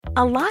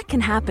A lot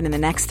can happen in the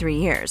next 3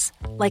 years.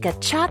 Like a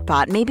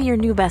chatbot may be your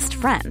new best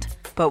friend.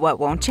 But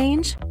what won't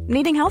change?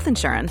 Needing health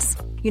insurance.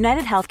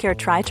 United Healthcare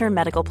Tri-Term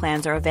Medical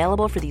Plans are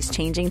available for these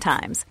changing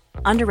times.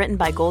 Underwritten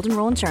by Golden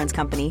Rule Insurance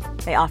Company,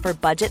 they offer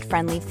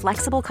budget-friendly,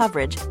 flexible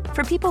coverage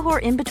for people who are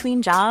in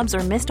between jobs or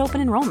missed open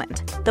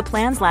enrollment. The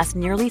plans last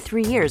nearly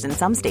 3 years in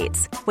some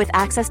states, with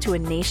access to a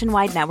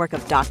nationwide network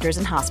of doctors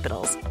and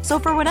hospitals. So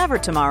for whatever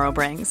tomorrow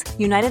brings,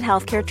 United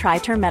Healthcare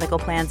Tri-Term Medical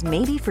Plans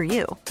may be for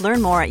you.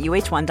 Learn more at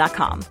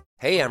uh1.com.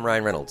 Hey, I'm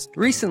Ryan Reynolds.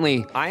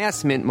 Recently, I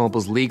asked Mint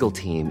Mobile's legal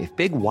team if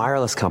big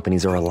wireless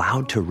companies are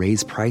allowed to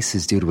raise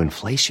prices due to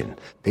inflation.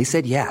 They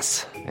said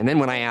yes. And then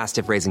when I asked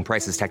if raising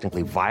prices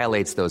technically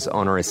violates those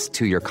onerous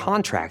 2-year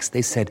contracts,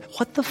 they said,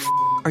 "What the f***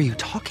 are you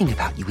talking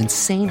about, you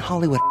insane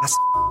Hollywood ass?"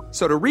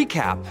 So to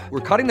recap,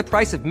 we're cutting the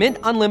price of Mint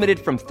Unlimited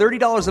from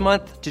 $30 a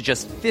month to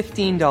just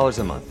 $15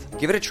 a month.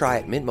 Give it a try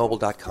at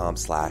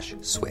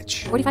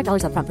mintmobile.com/switch.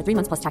 $45 up front for 3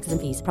 months plus taxes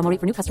and fees. Promo rate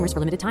for new customers for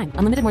limited time.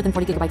 Unlimited more than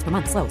 40 gigabytes per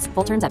month. Slows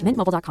full terms at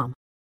mintmobile.com.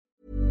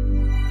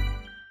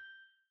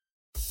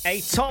 A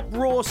top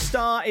Raw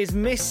star is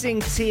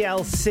missing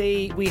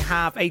TLC. We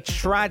have a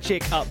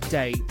tragic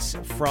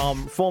update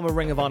from former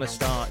Ring of Honor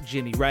star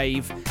Jimmy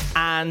Rave,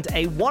 and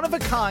a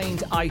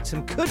one-of-a-kind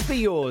item could be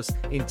yours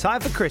in time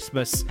for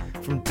Christmas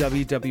from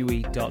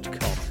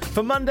WWE.com.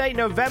 For Monday,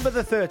 November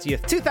the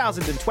 30th,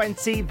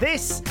 2020,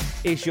 this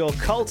is your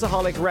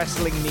Cultaholic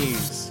Wrestling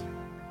News.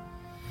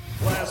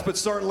 Last but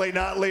certainly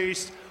not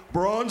least,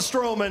 Braun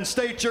Strowman,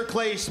 state your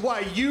case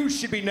why you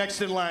should be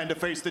next in line to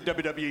face the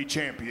WWE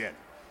Champion.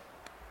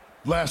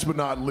 Last but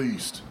not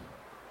least.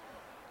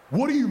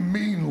 What do you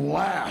mean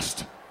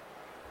last?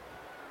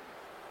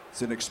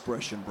 It's an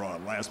expression,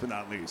 Braun. Last but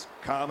not least.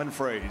 Common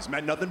phrase.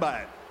 Meant nothing by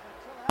it.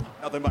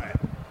 Nothing by it.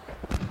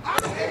 I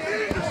don't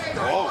need to stay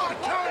my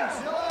terms.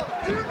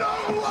 You know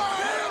who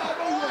I am.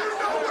 You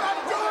know what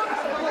I've done.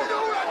 You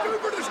know what I do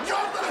for this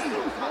company.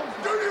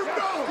 Do you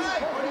know?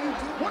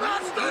 When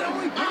I stand,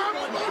 I'm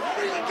supposed to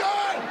be the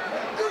guy.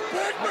 You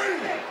pick me.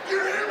 You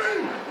hear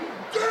me?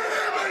 Do you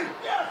hear me?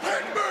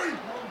 Pick me.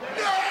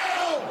 Now.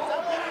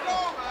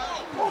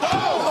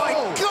 Oh, my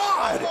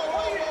God!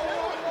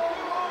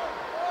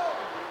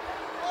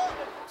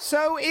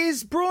 So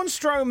is Braun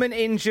Strowman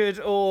injured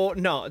or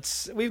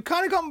not? We've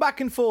kind of gone back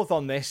and forth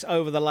on this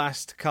over the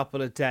last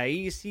couple of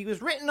days. He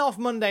was written off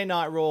Monday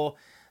Night Raw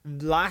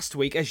last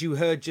week, as you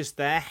heard just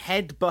there,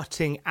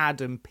 headbutting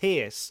Adam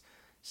Pearce.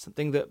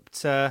 Something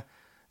that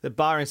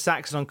Byron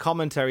Saxon on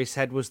commentary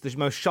said was the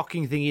most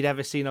shocking thing he'd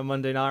ever seen on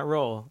Monday Night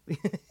Raw.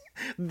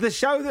 The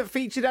show that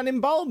featured an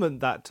embalmment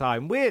that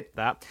time. Weird,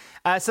 that.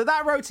 So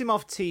that wrote him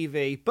off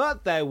TV,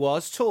 but there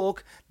was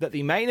talk that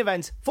the main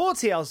event for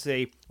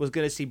TLC was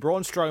going to see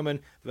Braun Strowman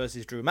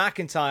versus Drew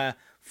McIntyre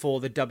for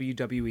the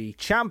WWE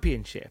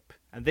Championship.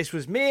 And this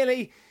was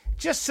merely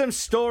just some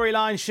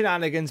storyline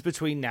shenanigans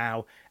between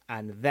now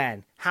and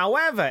then.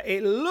 However,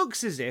 it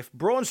looks as if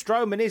Braun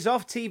Strowman is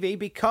off TV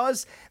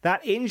because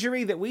that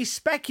injury that we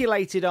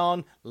speculated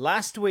on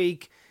last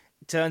week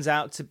turns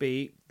out to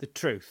be the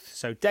truth.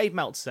 So Dave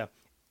Meltzer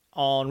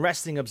on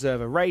Wrestling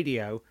Observer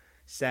Radio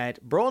said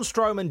Braun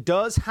Strowman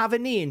does have a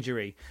knee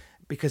injury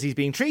because he's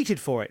being treated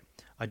for it.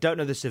 I don't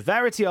know the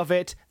severity of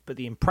it, but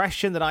the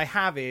impression that I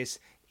have is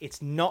he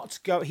is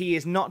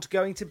not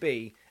going to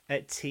be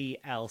at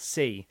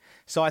TLC.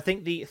 So I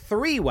think the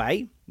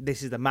three-way,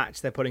 this is the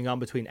match they're putting on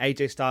between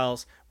AJ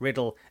Styles,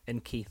 Riddle,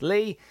 and Keith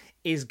Lee,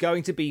 is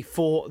going to be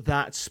for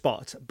that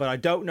spot. But I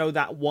don't know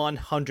that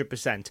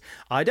 100%.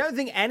 I don't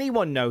think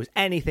anyone knows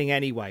anything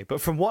anyway.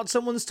 But from what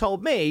someone's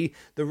told me,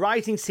 the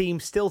writing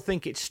team still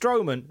think it's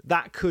Strowman.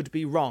 That could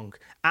be wrong.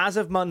 As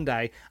of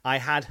Monday, I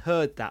had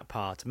heard that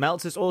part.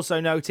 Meltzer's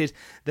also noted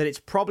that it's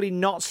probably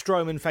not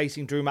Strowman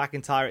facing Drew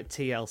McIntyre at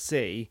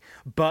TLC,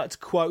 but,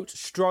 quote,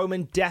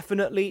 Strowman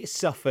definitely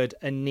suffered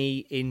a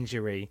knee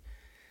injury.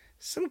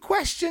 Some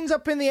questions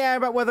up in the air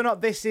about whether or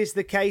not this is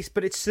the case,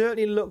 but it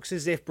certainly looks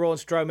as if Braun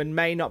Strowman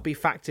may not be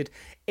factored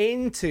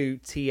into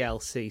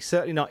TLC,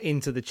 certainly not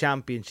into the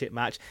championship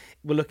match.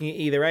 We're looking at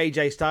either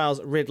AJ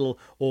Styles, Riddle,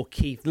 or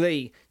Keith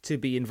Lee to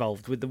be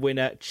involved, with the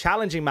winner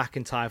challenging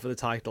McIntyre for the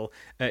title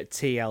at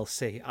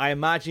TLC. I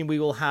imagine we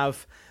will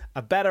have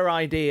a better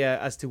idea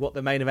as to what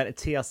the main event at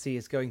TLC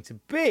is going to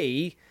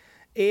be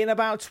in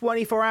about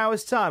 24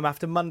 hours' time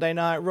after Monday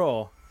Night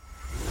Raw.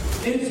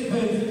 It's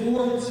been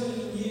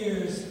 14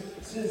 years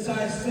since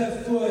I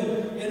stepped foot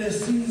in a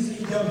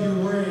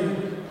CZW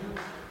ring.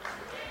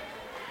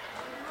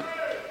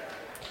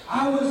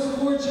 I was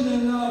fortunate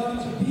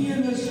enough to be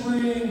in this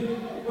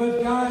ring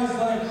with guys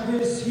like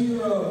Chris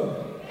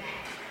Hero,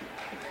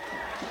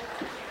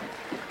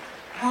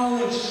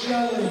 Alex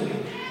Shelley,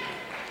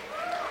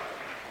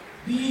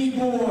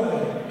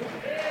 B-Boy,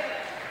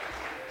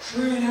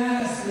 Trent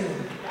Acid.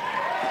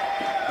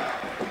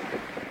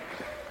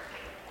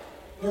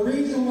 The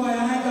reason why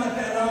I got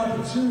that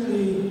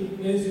opportunity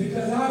is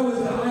because I was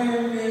the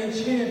Iron Man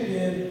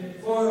champion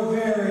for a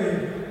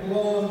very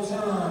long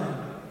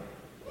time.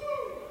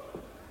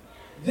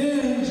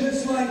 Then,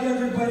 just like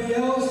everybody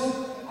else,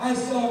 I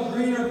saw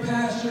greener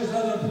pastures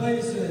other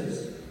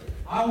places.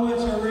 I went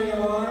to Ring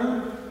of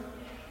Honor.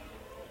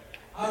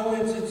 I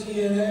went to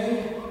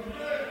TNA.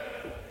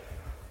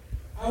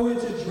 I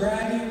went to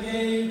Dragon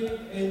Gate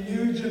and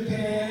New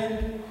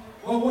Japan.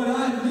 But what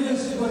I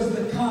missed was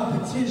the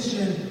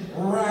competition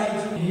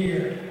right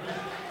here.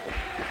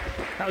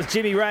 That was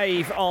Jimmy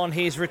Rave on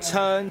his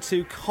return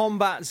to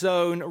Combat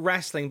Zone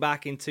Wrestling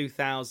back in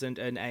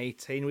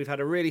 2018. We've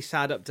had a really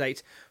sad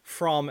update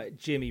from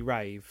Jimmy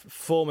Rave,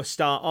 former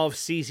star of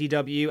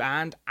CZW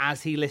and,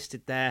 as he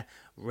listed there,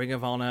 Ring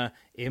of Honor,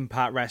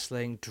 Impact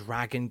Wrestling,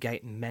 Dragon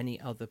Gate, and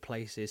many other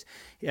places.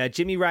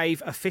 Jimmy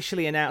Rave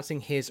officially announcing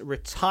his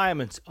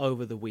retirement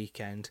over the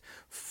weekend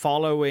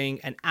following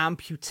an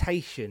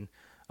amputation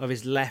of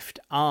his left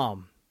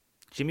arm.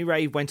 Jimmy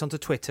Rave went onto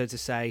Twitter to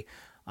say,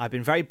 "I've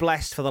been very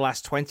blessed for the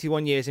last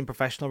 21 years in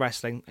professional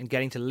wrestling and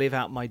getting to live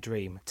out my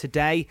dream.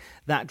 Today,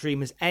 that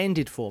dream has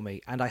ended for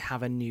me and I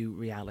have a new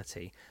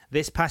reality.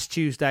 This past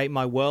Tuesday,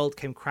 my world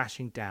came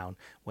crashing down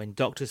when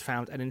doctors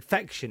found an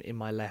infection in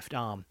my left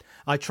arm.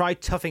 I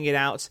tried toughing it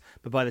out,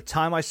 but by the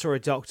time I saw a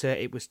doctor,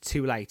 it was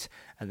too late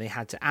and they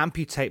had to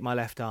amputate my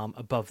left arm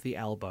above the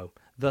elbow,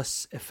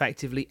 thus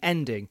effectively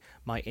ending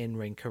my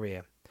in-ring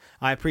career.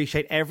 I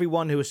appreciate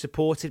everyone who has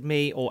supported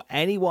me or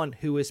anyone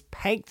who has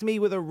pegged me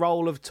with a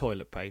roll of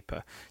toilet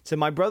paper. To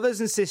my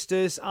brothers and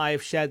sisters I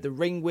have shared the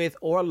ring with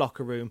or a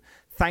locker room,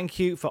 thank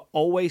you for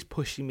always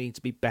pushing me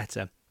to be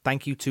better.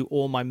 Thank you to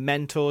all my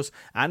mentors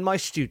and my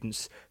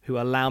students who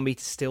allow me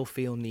to still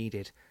feel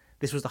needed.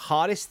 This was the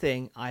hardest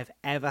thing I've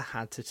ever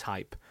had to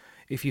type.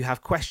 If you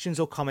have questions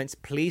or comments,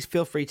 please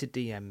feel free to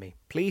DM me.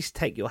 Please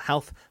take your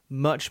health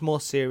much more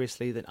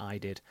seriously than I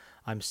did.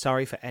 I'm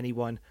sorry for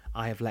anyone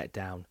I have let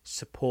down.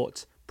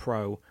 Support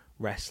Pro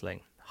Wrestling."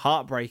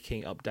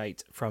 Heartbreaking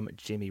update from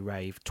Jimmy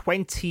Rave.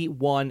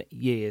 21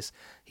 years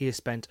he has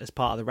spent as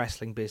part of the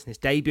wrestling business,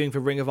 debuting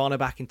for Ring of Honor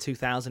back in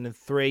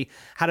 2003.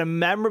 Had a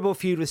memorable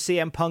feud with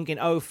CM Punk in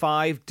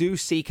 05. Do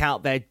seek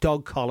out their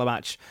dog collar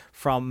match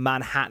from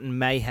Manhattan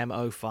Mayhem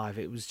 05.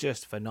 It was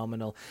just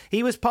phenomenal.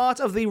 He was part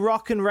of the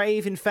Rock and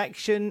Rave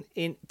infection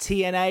in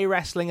TNA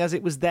Wrestling, as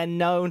it was then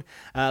known,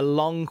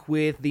 along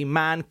with the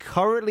man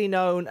currently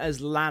known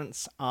as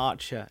Lance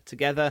Archer.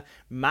 Together,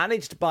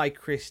 managed by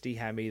Christy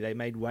Hemme, they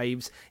made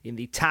waves in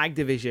the tag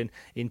division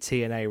in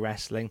TNA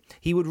Wrestling.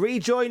 He would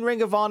rejoin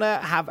Ring of Honor,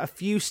 have a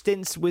few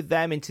stints with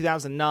them in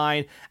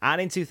 2009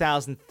 and in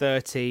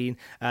 2013.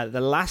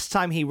 The last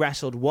time he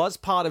wrestled was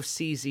part of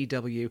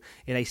CZW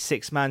in a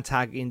six-man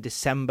tag in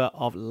December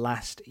of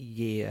last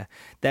year.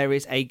 There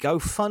is a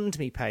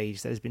GoFundMe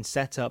page that has been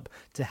set up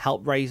to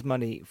help raise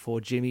money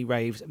for Jimmy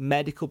Rave's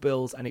medical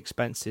bills and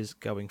expenses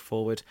going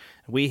forward.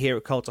 We here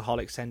at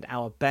Cultaholic send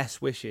our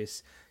best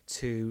wishes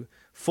to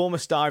former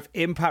star of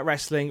Impact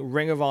Wrestling,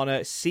 Ring of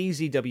Honor,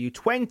 CZW,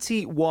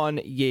 21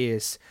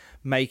 years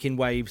making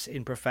waves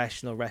in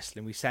professional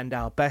wrestling. We send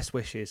our best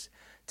wishes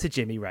to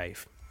Jimmy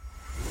Rave.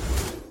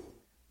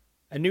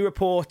 A new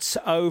report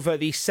over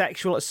the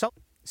sexual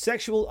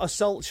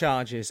assault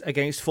charges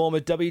against former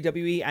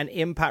WWE and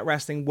Impact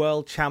Wrestling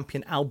World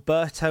Champion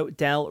Alberto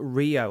Del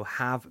Rio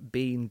have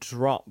been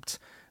dropped.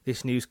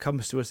 This news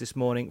comes to us this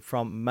morning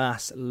from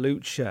Mas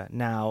Lucha.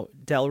 Now,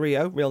 Del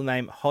Rio, real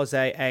name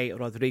Jose A.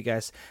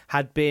 Rodriguez,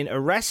 had been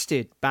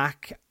arrested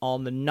back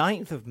on the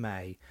 9th of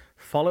May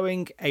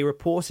following a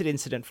reported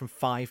incident from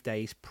 5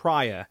 days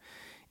prior.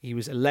 He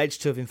was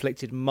alleged to have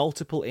inflicted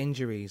multiple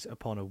injuries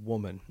upon a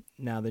woman.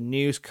 Now, the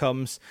news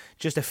comes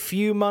just a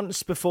few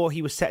months before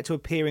he was set to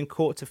appear in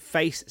court to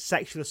face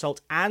sexual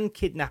assault and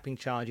kidnapping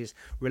charges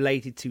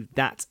related to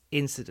that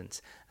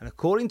incident. And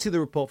according to the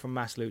report from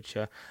Mas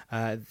Lucha,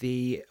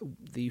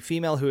 the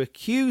female who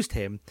accused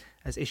him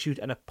has issued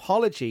an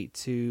apology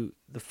to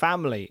the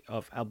family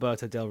of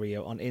Alberto Del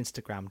Rio on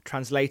Instagram,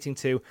 translating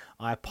to,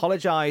 "I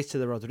apologize to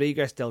the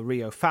Rodriguez Del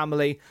Rio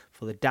family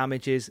for the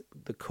damages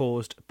that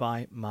caused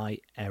by my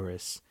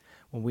errors."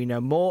 When we know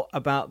more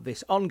about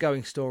this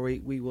ongoing story,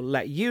 we will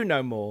let you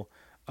know more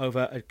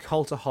over at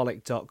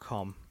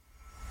Cultaholic.com.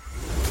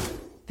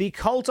 The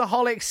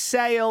Cultaholic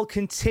sale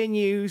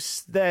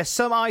continues. There's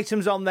some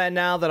items on there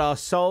now that are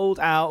sold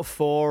out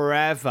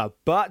forever,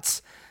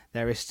 but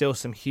there is still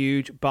some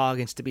huge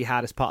bargains to be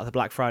had as part of the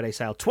Black Friday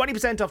sale.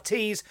 20% off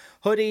tees,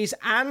 hoodies,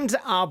 and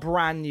our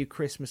brand new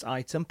Christmas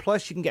item.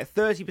 Plus, you can get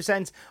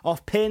 30%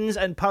 off pins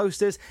and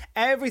posters.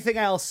 Everything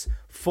else,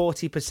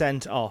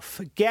 40%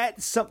 off.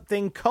 Get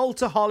something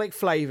Cultaholic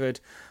flavored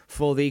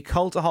for the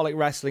Cultaholic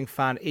wrestling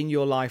fan in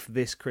your life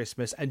this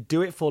Christmas, and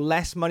do it for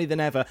less money than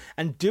ever.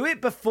 And do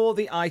it before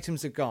the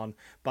items are gone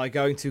by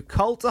going to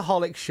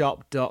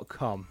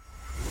cultaholicshop.com.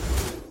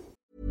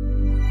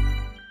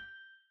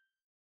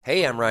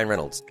 Hey, I'm Ryan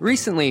Reynolds.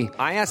 Recently,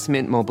 I asked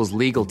Mint Mobile's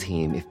legal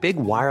team if big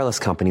wireless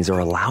companies are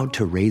allowed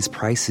to raise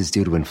prices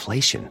due to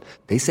inflation.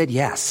 They said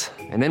yes.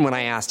 And then when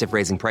I asked if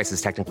raising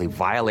prices technically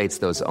violates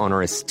those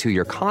onerous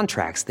two-year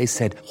contracts, they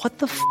said, "What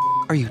the f***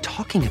 are you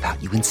talking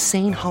about, you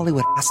insane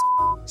Hollywood ass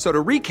f- So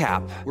to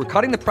recap, we're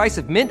cutting the price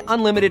of Mint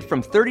Unlimited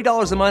from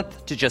 $30 a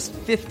month to just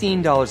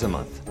 $15 a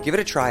month. Give it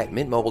a try at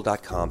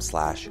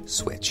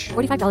mintmobile.com/switch.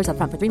 $45 up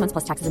front for 3 months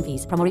plus taxes and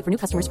fees. Promo rate for new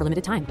customers for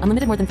limited time.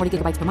 Unlimited more than 40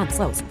 gigabytes per month.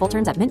 Slows full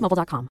terms at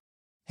mintmobile.com.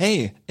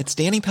 Hey, it's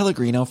Danny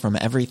Pellegrino from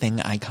Everything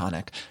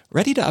Iconic.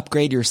 Ready to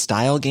upgrade your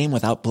style game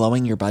without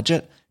blowing your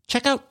budget?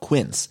 Check out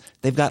Quince.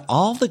 They've got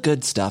all the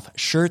good stuff,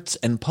 shirts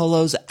and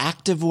polos,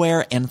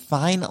 activewear, and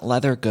fine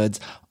leather goods,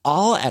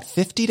 all at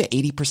 50 to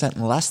 80%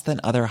 less than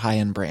other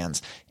high-end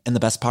brands. And the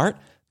best part?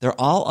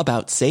 They're all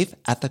about safe,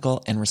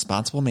 ethical, and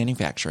responsible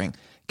manufacturing.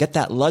 Get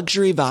that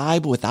luxury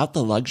vibe without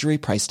the luxury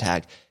price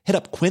tag. Hit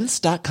up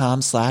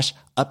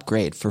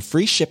quince.com/upgrade for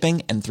free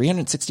shipping and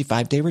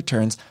 365-day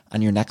returns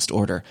on your next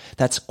order.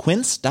 That's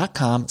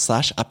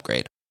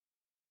quince.com/upgrade.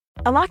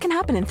 A lot can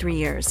happen in 3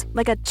 years,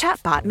 like a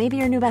chatbot may be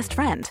your new best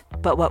friend.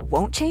 But what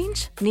won't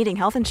change? Needing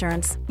health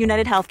insurance.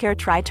 United Healthcare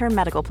Tri-Term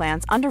Medical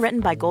Plans, underwritten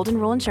by Golden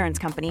Rule Insurance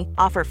Company,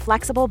 offer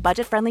flexible,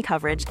 budget-friendly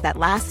coverage that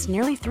lasts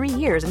nearly 3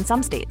 years in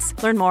some states.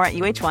 Learn more at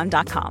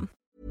uh1.com.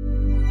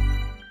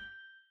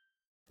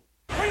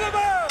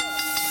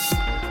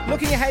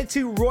 Looking ahead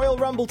to Royal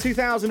Rumble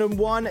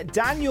 2001,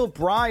 Daniel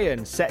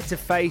Bryan set to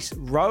face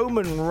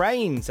Roman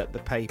Reigns at the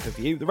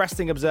pay-per-view. The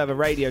Wrestling Observer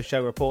radio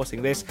show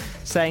reporting this,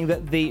 saying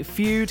that the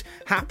feud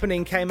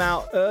happening came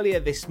out earlier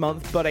this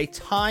month, but a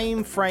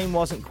time frame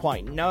wasn't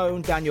quite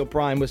known. Daniel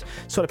Bryan was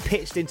sort of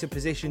pitched into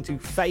position to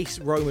face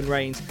Roman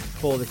Reigns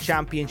for the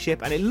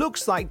championship, and it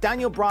looks like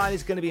Daniel Bryan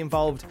is going to be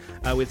involved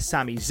with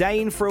Sami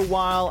Zayn for a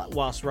while,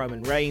 whilst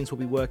Roman Reigns will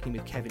be working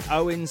with Kevin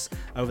Owens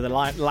over the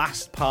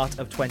last part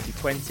of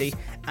 2020.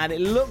 And it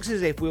looks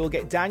as if we will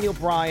get Daniel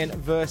Bryan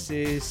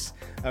versus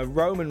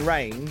Roman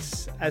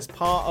Reigns as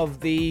part of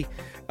the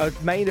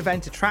main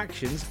event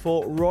attractions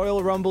for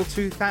Royal Rumble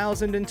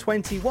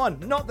 2021.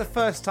 Not the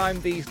first time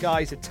these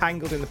guys have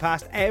tangled in the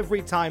past.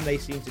 Every time they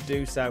seem to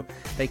do so,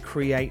 they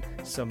create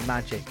some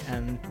magic.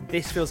 And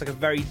this feels like a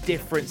very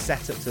different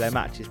setup to their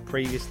matches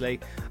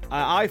previously.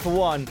 I, for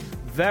one,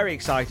 very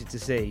excited to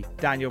see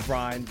Daniel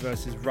Bryan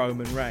versus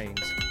Roman Reigns.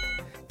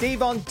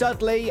 Devon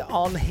Dudley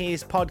on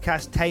his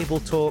podcast Table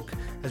Talk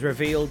has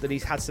revealed that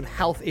he's had some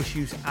health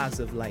issues as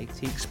of late.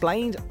 He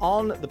explained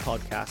on the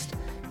podcast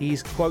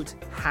he's, quote,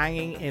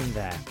 hanging in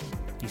there.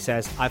 He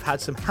says, I've had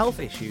some health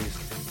issues,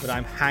 but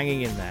I'm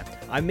hanging in there.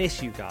 I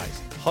miss you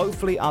guys.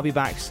 Hopefully I'll be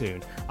back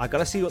soon. I got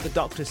to see what the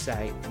doctors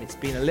say, and it's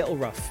been a little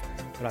rough,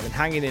 but I've been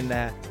hanging in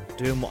there,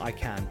 doing what I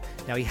can.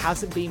 Now, he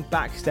hasn't been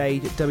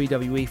backstage at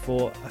WWE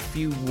for a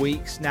few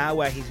weeks now,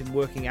 where he's been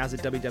working as a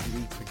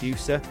WWE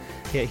producer.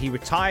 He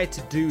retired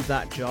to do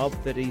that job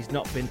that he's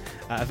not been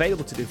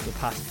available to do for the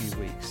past few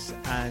weeks.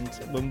 And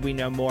when we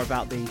know more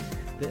about the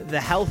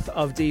health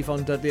of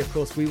Devon Dudley, of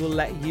course, we will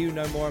let you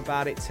know more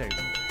about it too.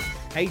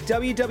 A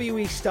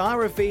WWE star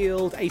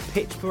revealed a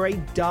pitch for a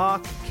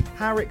dark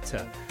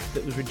character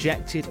that was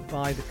rejected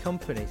by the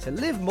company. So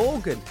Liv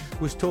Morgan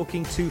was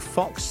talking to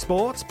Fox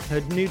Sports,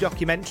 her new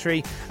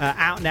documentary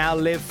out now,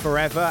 Live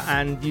Forever,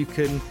 and you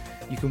can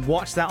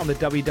watch that on the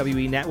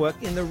WWE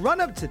Network. In the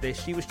run-up to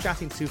this, she was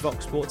chatting to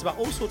Fox Sports about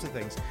all sorts of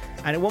things.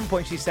 And at one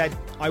point she said,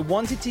 I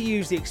wanted to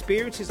use the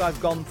experiences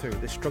I've gone through,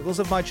 the struggles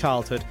of my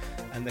childhood,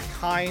 and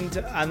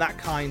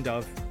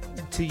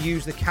to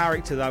use the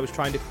character that I was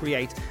trying to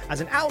create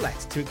as an outlet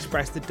to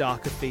express the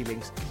darker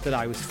feelings that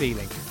I was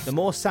feeling, the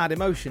more sad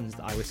emotions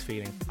that I was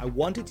feeling. I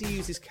wanted to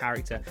use this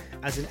character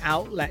as an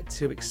outlet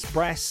to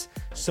express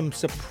some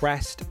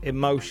suppressed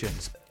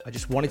emotions. I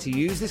just wanted to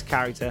use this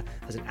character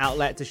as an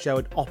outlet to show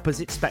an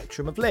opposite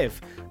spectrum of Liv.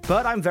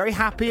 But I'm very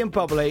happy and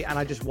bubbly, and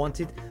I just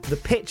wanted the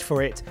pitch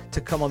for it to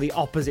come on the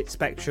opposite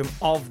spectrum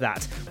of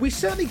that. We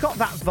certainly got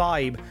that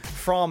vibe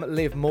from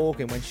Liv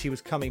Morgan when she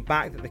was coming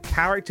back, that the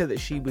character that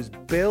she was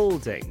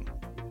building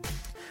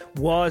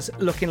was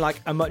looking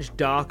like a much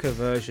darker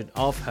version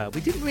of her.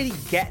 We didn't really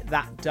get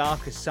that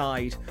darker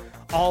side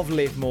of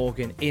Liv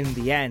Morgan in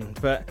the end,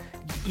 but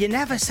you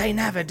never say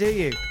never, do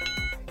you?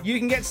 You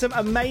can get some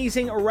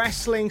amazing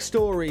wrestling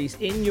stories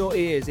in your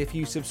ears if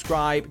you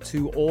subscribe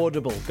to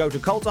Audible. Go to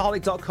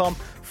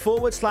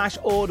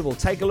cultaholic.com/Audible.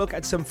 Take a look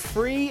at some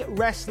free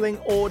wrestling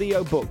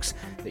audio books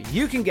that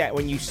you can get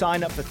when you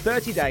sign up for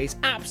 30 days,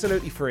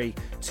 absolutely free,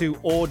 to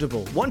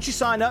Audible. Once you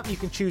sign up, you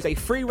can choose a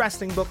free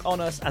wrestling book on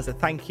us as a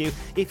thank you.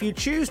 If you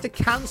choose to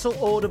cancel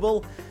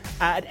Audible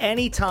at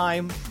any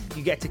time,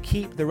 you get to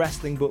keep the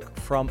wrestling book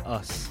from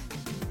us.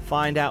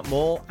 Find out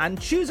more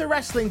and choose a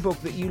wrestling book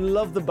that you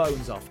love the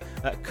bones of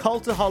at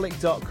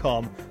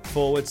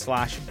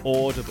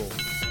cultaholic.com/Audible.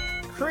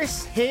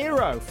 Chris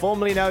Hero,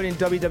 formerly known in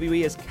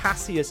WWE as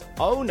Cassius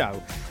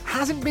Ohno,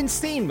 hasn't been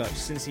seen much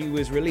since he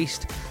was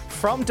released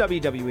from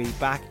WWE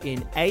back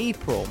in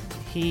April.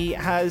 He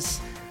has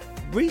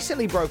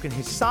recently broken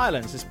his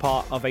silence as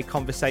part of a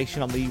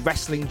conversation on the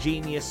Wrestling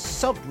Genius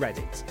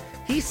subreddit.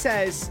 He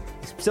says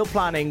he's still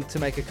planning to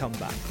make a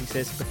comeback. He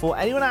says, before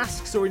anyone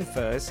asks or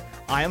infers,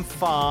 I am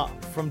far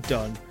from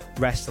done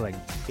wrestling.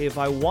 If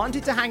I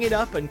wanted to hang it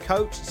up and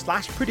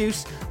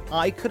coach/produce,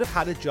 I could have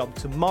had a job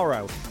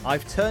tomorrow.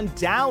 I've turned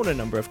down a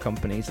number of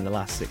companies in the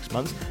last 6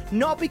 months,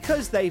 not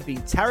because they've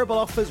been terrible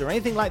offers or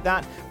anything like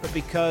that, but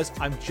because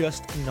I'm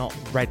just not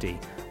ready.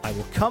 I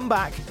will come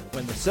back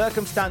when the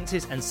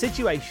circumstances and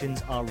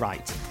situations are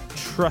right.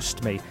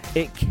 Trust me,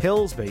 it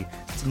kills me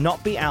to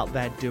not be out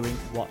there doing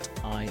what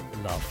I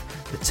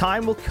love. The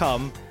time will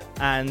come,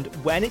 and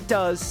when it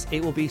does,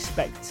 it will be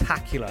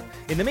spectacular.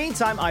 In the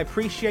meantime, I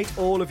appreciate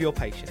all of your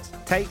patience.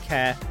 Take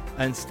care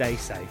and stay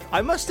safe.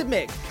 I must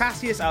admit,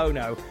 Cassius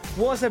Ohno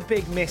was a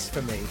big miss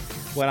for me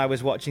when I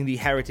was watching the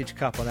Heritage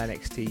Cup on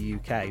NXT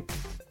UK.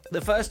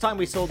 The first time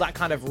we saw that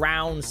kind of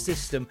round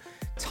system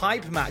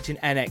type match in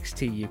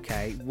NXT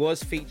UK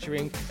was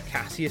featuring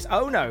Cassius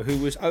Ohno, who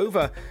was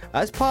over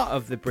as part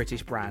of the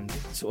British brand,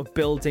 sort of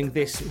building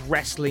this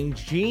wrestling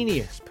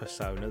genius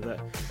persona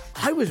that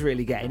I was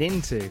really getting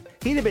into.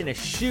 He'd have been a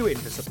shoo-in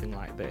for something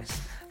like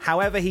this.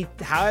 However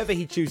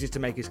he chooses to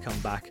make his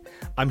comeback,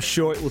 I'm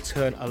sure it will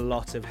turn a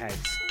lot of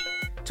heads.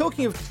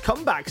 Talking of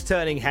comebacks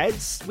turning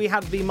heads, we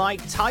had the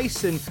Mike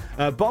Tyson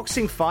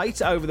boxing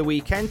fight over the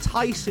weekend.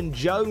 Tyson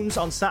Jones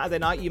on Saturday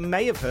night, you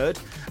may have heard,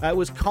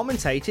 was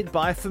commentated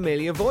by a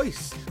familiar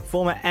voice.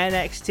 Former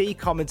NXT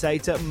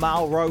commentator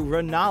Mauro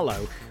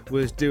Ranallo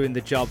was doing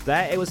the job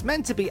there. It was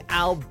meant to be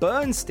Al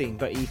Bernstein,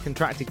 but he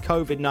contracted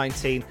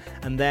COVID-19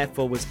 and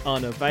therefore was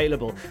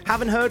unavailable.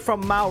 Haven't heard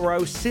from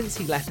Mauro since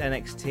he left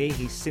NXT.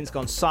 He's since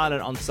gone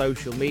silent on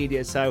social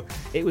media, so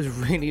it was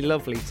really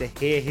lovely to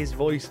hear his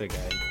voice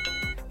again.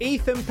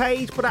 Ethan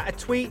Page put out a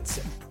tweet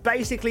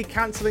basically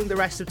cancelling the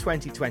rest of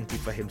 2020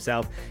 for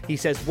himself. He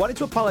says, wanted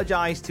to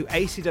apologise to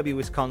ACW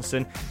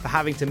Wisconsin for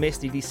having to miss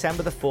the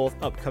December the 4th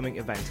upcoming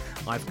event.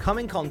 I've come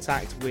in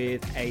contact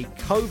with a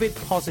COVID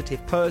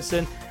positive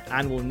person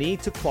and will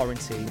need to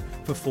quarantine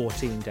for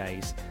 14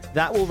 days.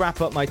 That will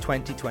wrap up my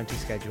 2020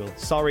 schedule.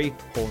 Sorry,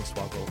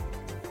 Hornswoggle.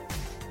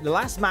 The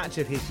last match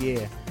of his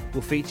year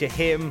will feature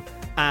him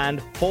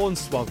and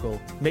Hornswoggle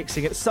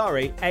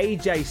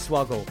AJ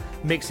Swoggle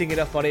mixing it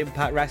up on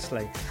Impact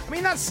Wrestling. I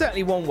mean, that's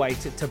certainly one way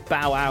to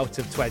bow out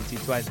of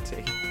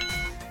 2020.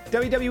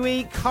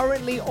 WWE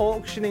currently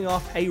auctioning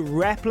off a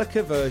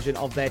replica version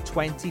of their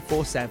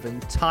 24/7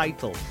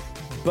 title,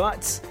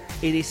 but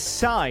it is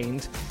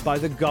signed by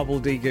the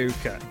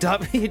Gobbledygooker,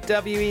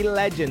 WWE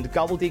legend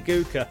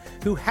Gobbledygooker,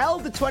 who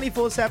held the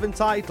 24/7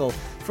 title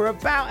for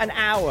about an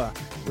hour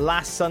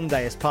last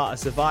Sunday as part of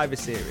Survivor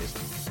Series,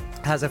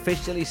 has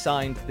officially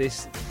signed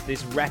this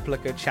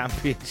replica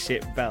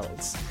championship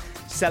belts.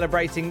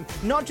 Celebrating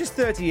not just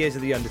 30 years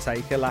of The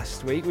Undertaker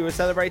last week, we were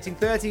celebrating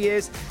 30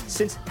 years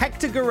since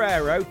Hector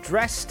Guerrero,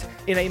 dressed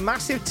in a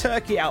massive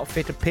turkey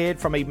outfit, appeared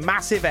from a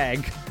massive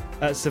egg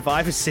at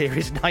Survivor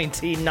Series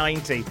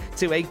 1990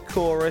 to a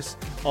chorus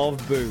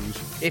of boos.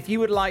 If you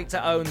would like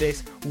to own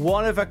this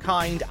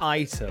one-of-a-kind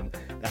item,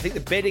 I think the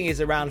bidding is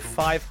around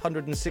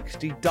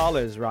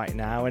 $560 right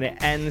now, and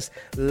it ends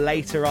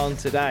later on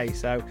today.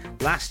 So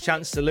last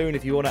chance saloon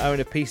if you want to own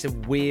a piece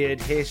of weird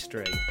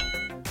history.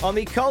 On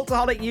the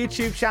Cultaholic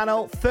YouTube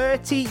channel,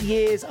 30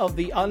 years of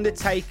The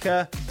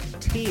Undertaker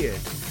tiered.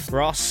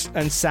 Ross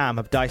and Sam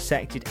have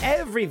dissected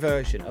every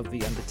version of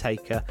The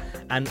Undertaker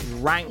and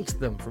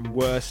ranked them from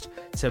worst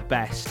to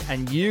best.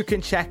 And you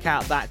can check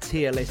out that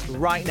tier list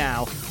right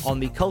now on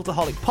the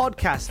Cultaholic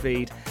podcast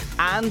feed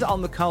and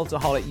on the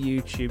Cultaholic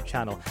YouTube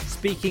channel.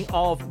 Speaking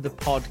of the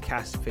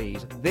podcast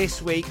feed,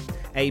 this week,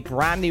 a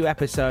brand new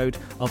episode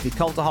of the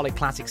Cultaholic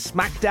Classic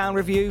SmackDown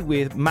review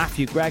with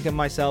Matthew Gregg and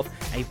myself,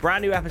 a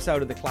brand new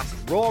episode of the Classic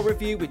Raw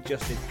review with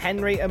Justin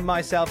Henry and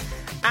myself,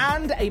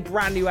 and a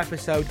brand new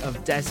episode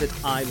of Desert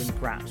Island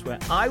Graps, where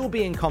I will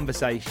be in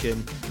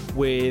conversation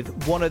with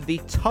one of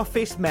the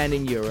toughest men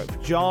in Europe,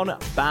 John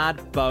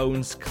Bad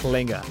Bones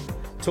Klinger,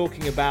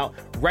 talking about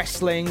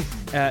wrestling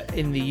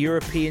in the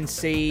European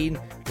scene,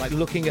 like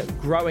looking at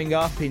growing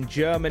up in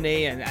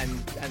Germany and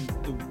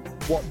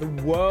what the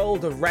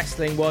world of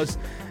wrestling was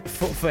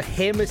for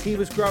him as he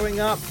was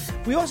growing up.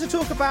 We also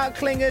talk about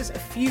Klinger's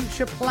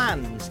future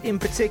plans, in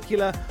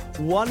particular,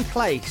 one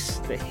place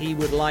that he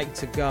would like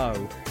to go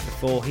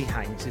before he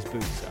hangs his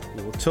boots up.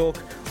 We will talk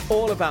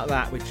all about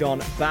that with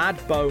John Bad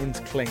Bones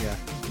Klinger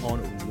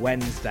on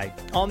Wednesday.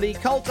 On the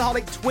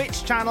Cultaholic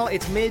Twitch channel,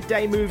 it's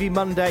Midday Movie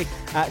Monday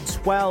at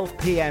 12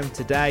 p.m.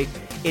 today.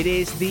 It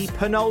is the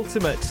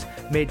penultimate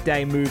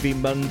Midday Movie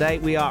Monday.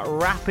 We are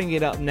wrapping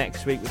it up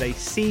next week with a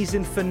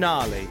season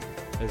finale,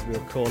 as we'll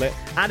call it.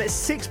 And at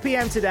 6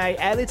 p.m. today,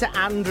 Editor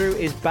Andrew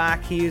is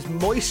back. He is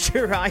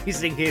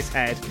moisturizing his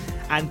head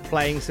and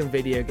playing some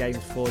video games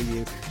for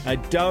you.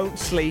 Don't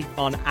sleep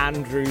on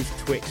Andrew's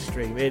Twitch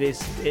stream. It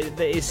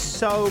is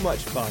so much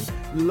fun.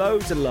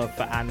 Loads of love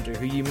for Andrew,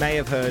 who you may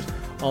have heard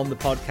on the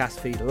podcast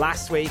feed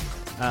last week,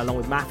 along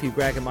with Matthew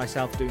Gregg and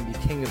myself doing the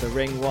King of the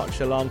Ring watch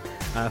along.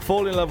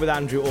 Fall in love with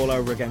Andrew all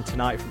over again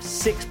tonight from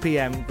 6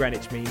 p.m.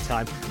 Greenwich Mean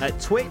Time at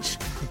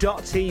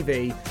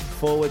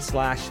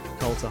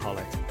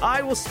twitch.tv/Cultaholic.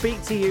 I will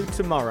speak to you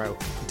tomorrow.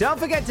 Don't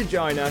forget to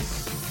join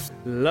us.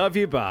 Love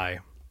you, bye.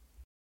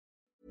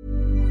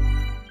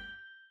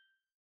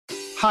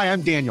 Hi,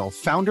 I'm Daniel,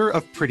 founder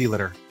of Pretty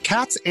Litter.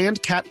 Cats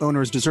and cat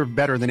owners deserve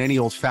better than any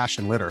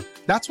old-fashioned litter.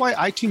 That's why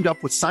I teamed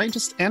up with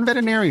scientists and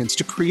veterinarians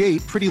to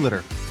create Pretty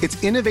Litter.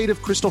 Its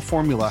innovative crystal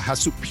formula has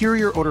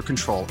superior odor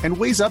control and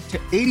weighs up to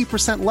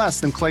 80% less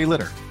than clay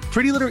litter.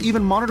 Pretty Litter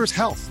even monitors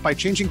health by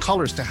changing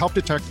colors to help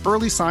detect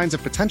early signs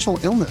of potential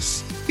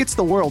illness. It's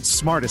the world's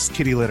smartest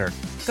kitty litter.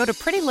 Go to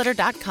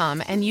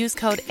prettylitter.com and use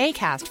code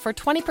ACAST for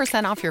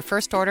 20% off your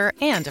first order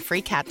and a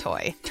free cat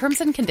toy. Terms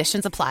and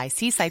conditions apply.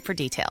 See site for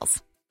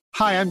details.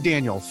 Hi, I'm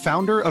Daniel,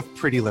 founder of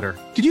Pretty Litter.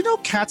 Did you know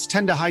cats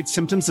tend to hide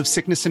symptoms of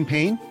sickness and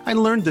pain? I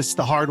learned this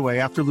the hard way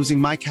after losing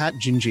my cat,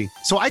 Gingy.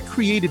 So I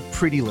created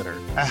Pretty Litter,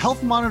 a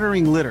health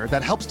monitoring litter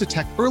that helps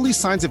detect early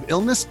signs of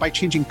illness by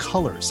changing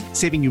colors,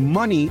 saving you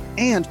money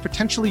and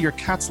potentially your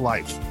cat's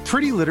life.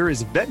 Pretty Litter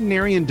is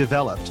veterinarian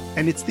developed,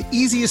 and it's the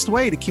easiest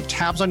way to keep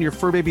tabs on your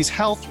fur baby's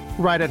health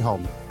right at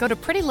home. Go to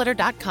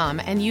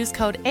prettylitter.com and use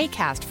code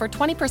ACAST for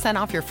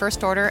 20% off your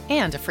first order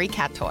and a free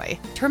cat toy.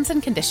 Terms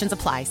and conditions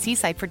apply. See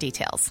site for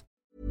details.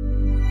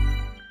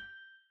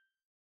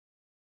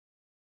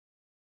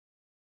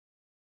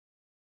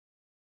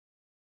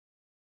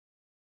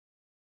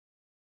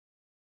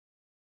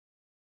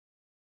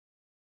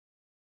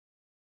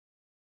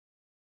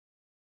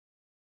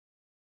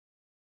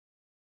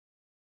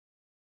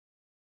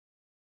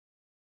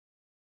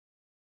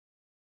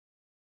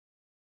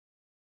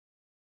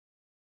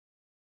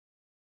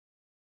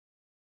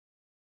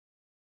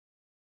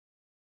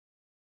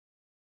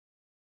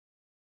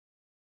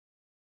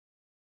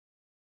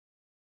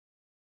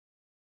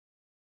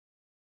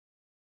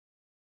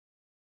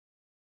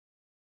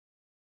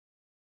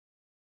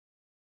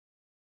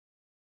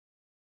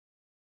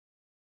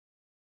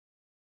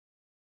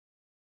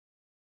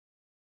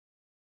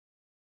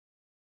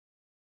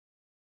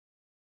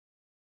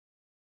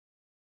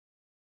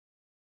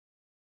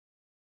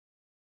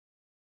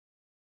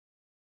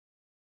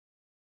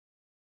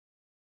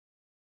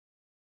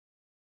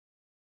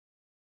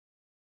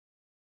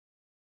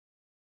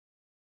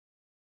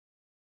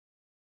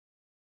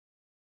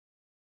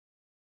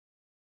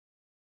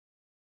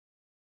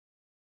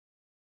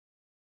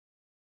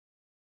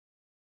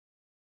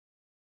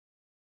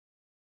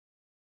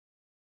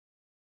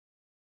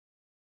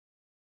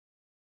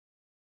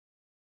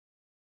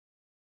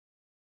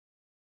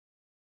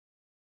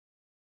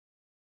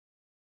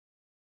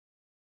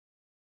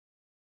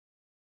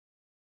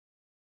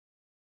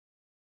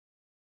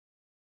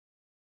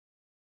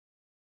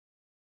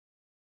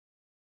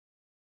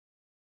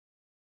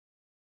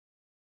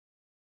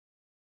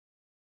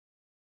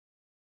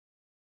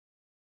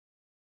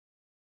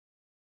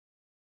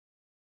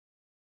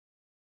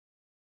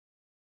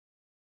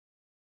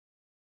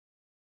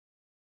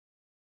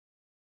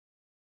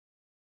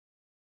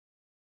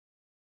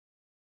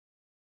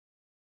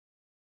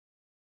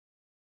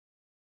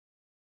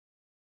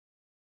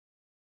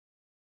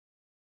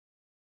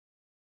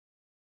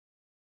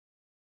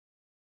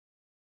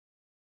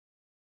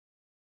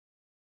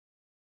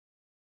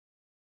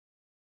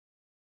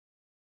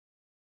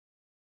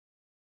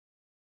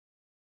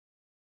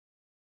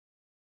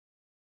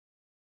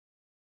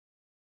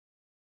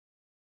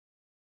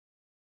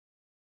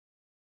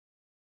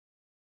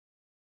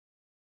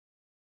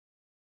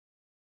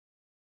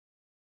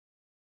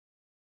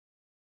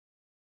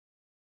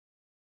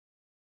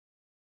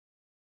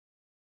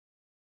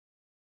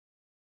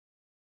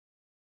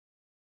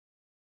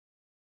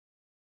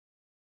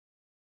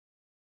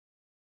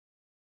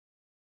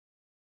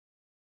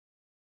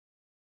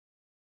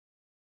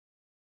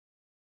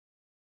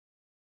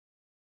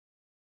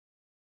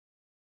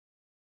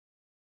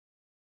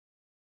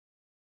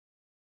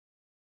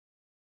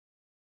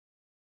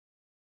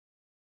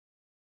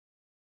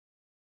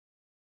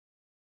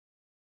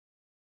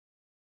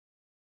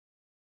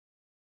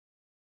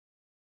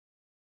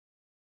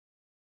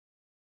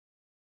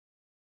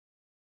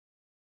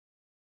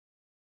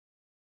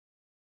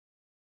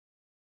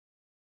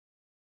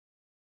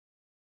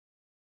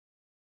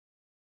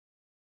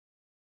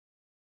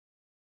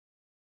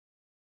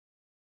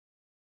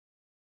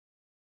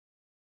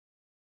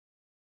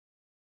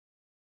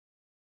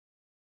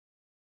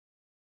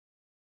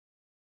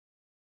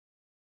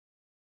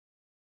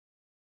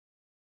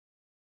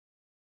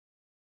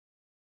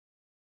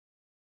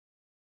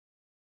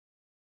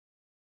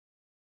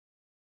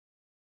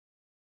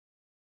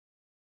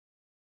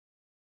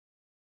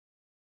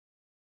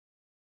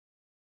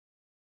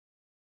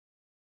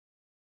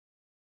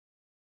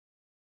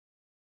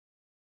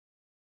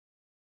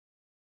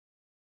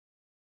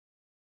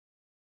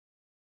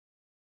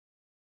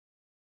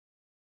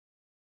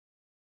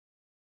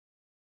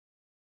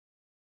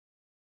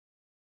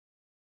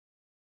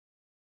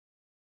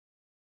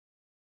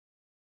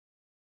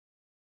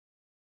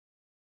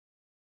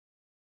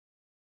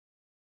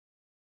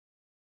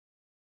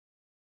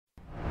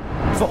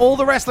 For all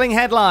the wrestling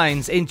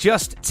headlines in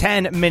just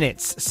 10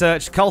 minutes,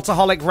 search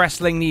Cultaholic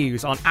Wrestling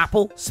News on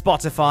Apple,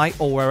 Spotify,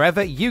 or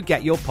wherever you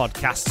get your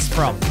podcasts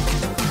from.